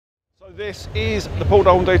This is the Paul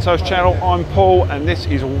Dolden Details channel. I'm Paul and this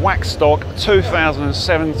is Waxstock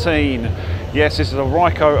 2017. Yes, this is a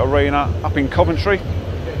Ryco Arena up in Coventry.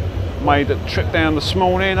 Made a trip down this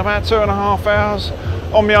morning, about 2.5 hours.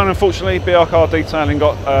 On my own, unfortunately, BR Car Detailing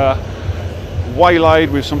got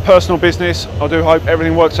waylaid with some personal business. I do hope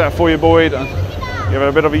everything works out for you, Boyd. You've had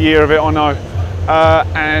a bit of a year of it, I know.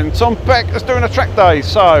 And Tom Peck is doing a track day,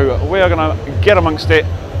 so we are going to get amongst it.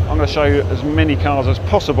 I'm going to show you as many cars as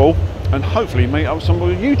possible and hopefully meet up with some of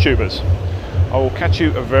the YouTubers. I will catch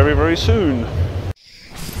you very, very soon.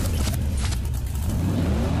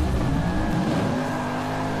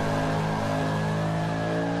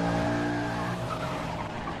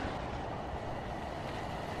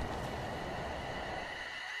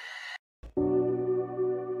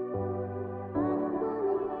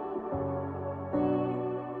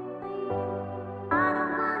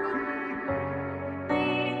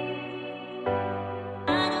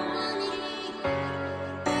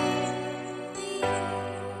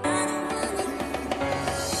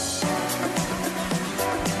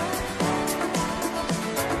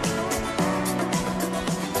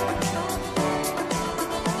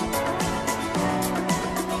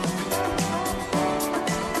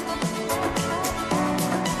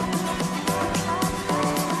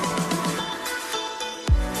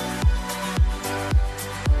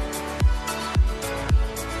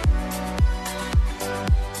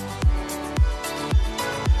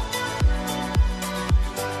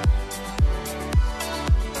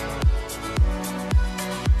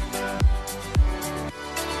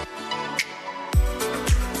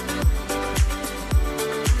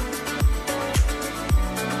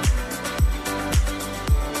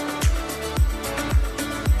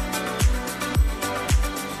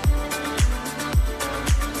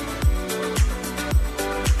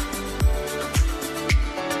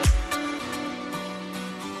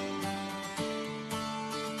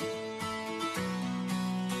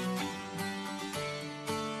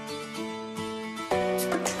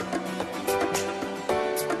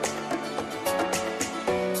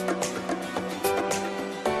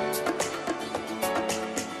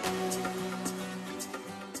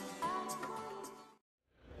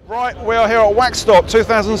 Right, we are here at Waxstock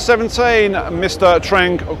 2017. Mr.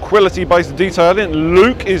 Tranquility-based detailing.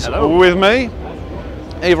 Luke is with me.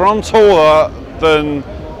 Either I'm taller than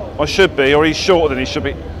I should be, or he's shorter than he should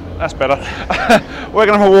be. That's better. We're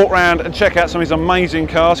going to have a walk around and check out some of these amazing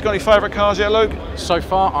cars. Got any favourite cars yet, Luke? So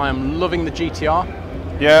far, I am loving the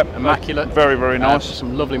GTR. Yeah, immaculate. Very, very nice.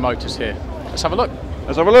 Some lovely motors here. Let's have a look.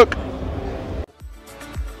 Let's have a look.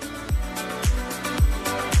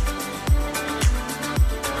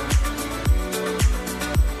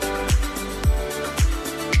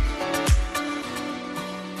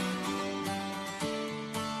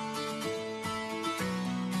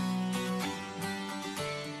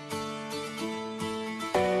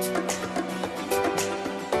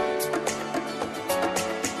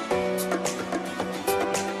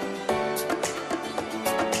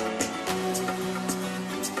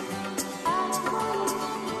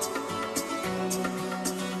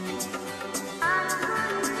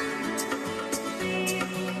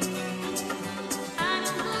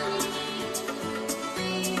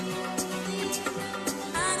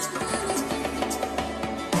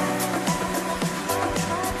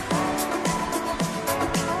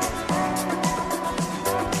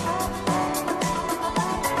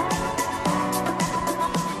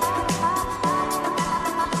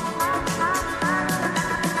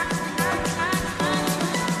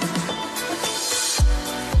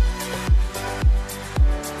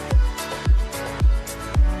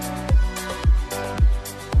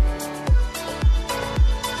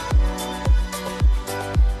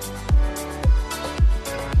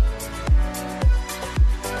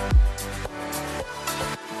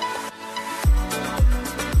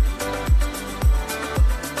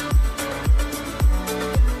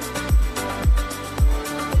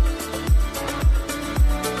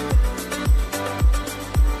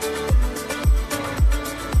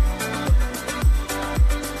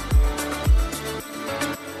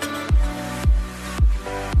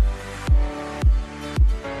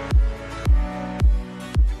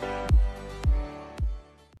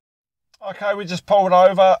 Okay, we just pulled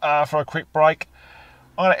over for a quick break.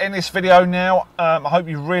 I'm going to end this video now. I hope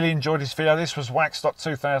you really enjoyed this video. This was Waxstock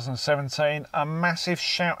 2017. A massive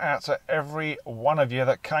shout out to every one of you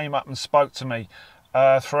that came up and spoke to me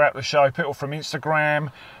throughout the show. People from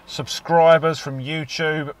Instagram, subscribers from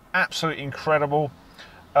YouTube, absolutely incredible.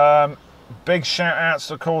 Big shout outs,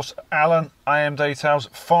 of course, Alan, AM Details.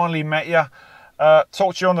 Finally met you.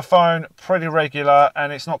 Talk to you on the phone pretty regular,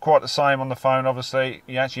 and it's not quite the same on the phone, obviously.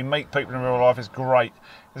 You actually meet people in real life. It's great.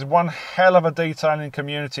 There's one hell of a detailing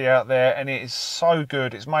community out there, and it is so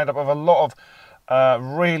good. It's made up of a lot of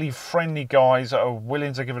really friendly guys that are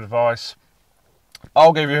willing to give advice.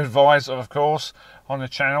 I'll give you advice, of course, on the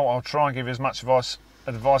channel. I'll try and give you as much advice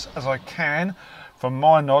as I can from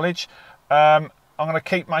my knowledge. I'm going to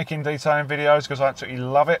keep making detailing videos because I absolutely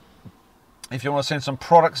love it. If you want to send some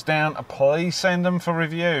products down, please send them for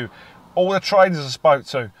review. All the traders I spoke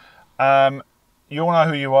to, you all know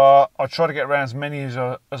who you are. I try to get around as many as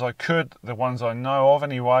I could, the ones I know of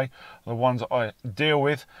anyway, the ones that I deal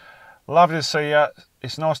with. Lovely to see you.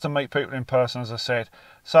 It's nice to meet people in person, as I said.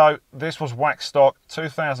 So this was Waxstock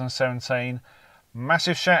 2017.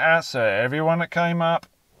 Massive shout outs to everyone that came up.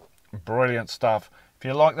 Brilliant stuff. If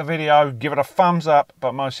you like the video, give it a thumbs up,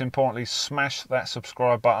 but most importantly, smash that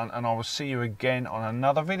subscribe button, and I will see you again on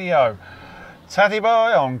another video. Tatty boy,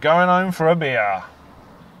 I'm going home for a beer.